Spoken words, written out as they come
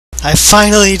I've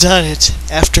finally done it!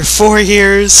 After 4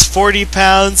 years, 40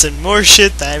 pounds, and more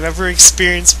shit than I've ever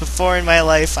experienced before in my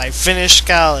life, I finished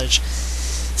college.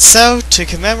 So, to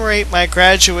commemorate my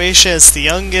graduation as the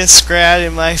youngest grad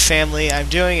in my family, I'm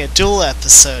doing a dual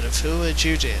episode of Who Would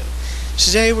You Do?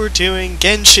 Today we're doing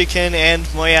Genshiken and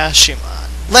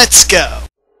Moyashimon. Let's go!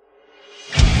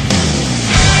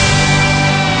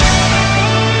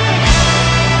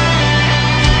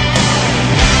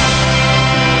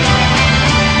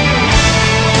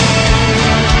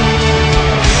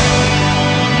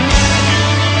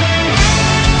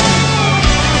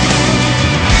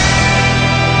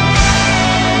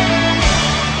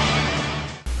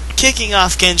 Kicking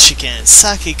off Genshiken is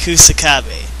Saki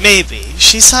Kusakabe. Maybe.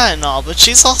 She's hot and all, but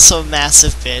she's also a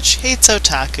massive bitch, hates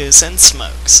otakus, and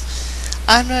smokes.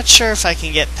 I'm not sure if I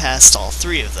can get past all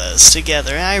 3 of those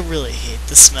together, and I really hate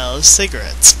the smell of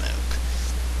cigarette smoke.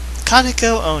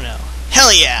 Kaneko Ono.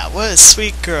 Hell yeah, what a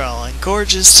sweet girl, and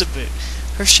gorgeous to boot.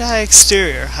 Her shy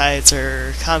exterior hides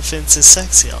her confidence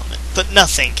sexy element, but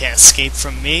nothing can escape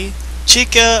from me.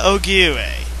 Chika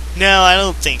Ogiue. No, I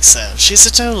don't think so. She's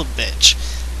a total bitch.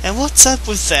 And what's up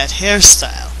with that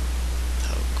hairstyle?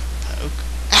 Poke.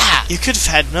 Ah! You could have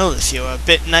had Mill if you were a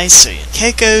bit nicer.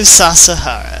 Keiko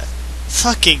Sasahara.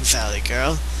 Fucking Valley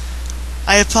Girl.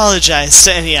 I apologize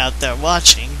to any out there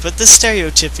watching, but the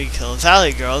stereotypical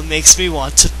Valley Girl makes me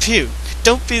want to puke.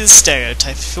 Don't be the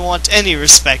stereotype if you want any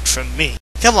respect from me.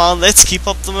 Come on, let's keep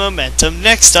up the momentum.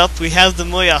 Next up, we have the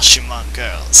Moyashimon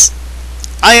girls.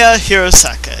 Aya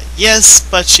Hirosaka. Yes,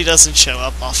 but she doesn't show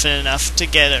up often enough to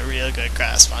get a real good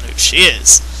grasp on who she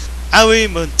is. Aoi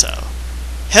Munto.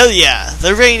 Hell yeah,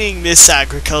 the reigning Miss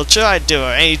Agriculture. I'd do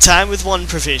her any time with one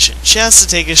provision. She has to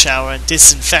take a shower and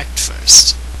disinfect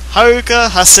first. Haruka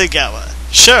Hasegawa.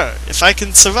 Sure, if I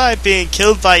can survive being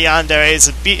killed by yanderes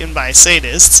and beaten by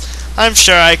sadists, I'm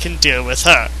sure I can deal with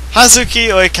her. Hazuki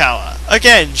Oikawa.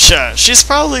 Again, sure, she's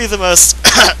probably the most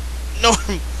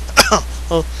normal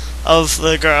of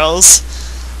the girls.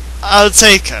 I'll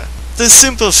take her. The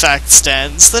simple fact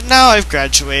stands that now I've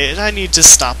graduated, I need to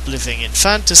stop living in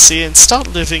fantasy and start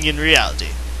living in reality.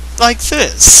 Like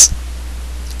this.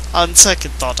 On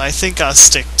second thought, I think I'll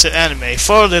stick to anime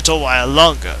for a little while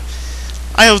longer.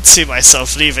 I don't see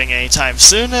myself leaving anytime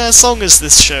soon, and as long as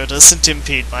this show doesn't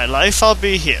impede my life, I'll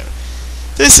be here.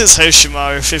 This is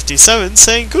Hoshimaru57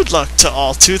 saying good luck to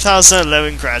all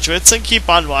 2011 graduates and keep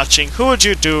on watching Who Would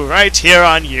You Do right here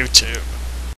on YouTube.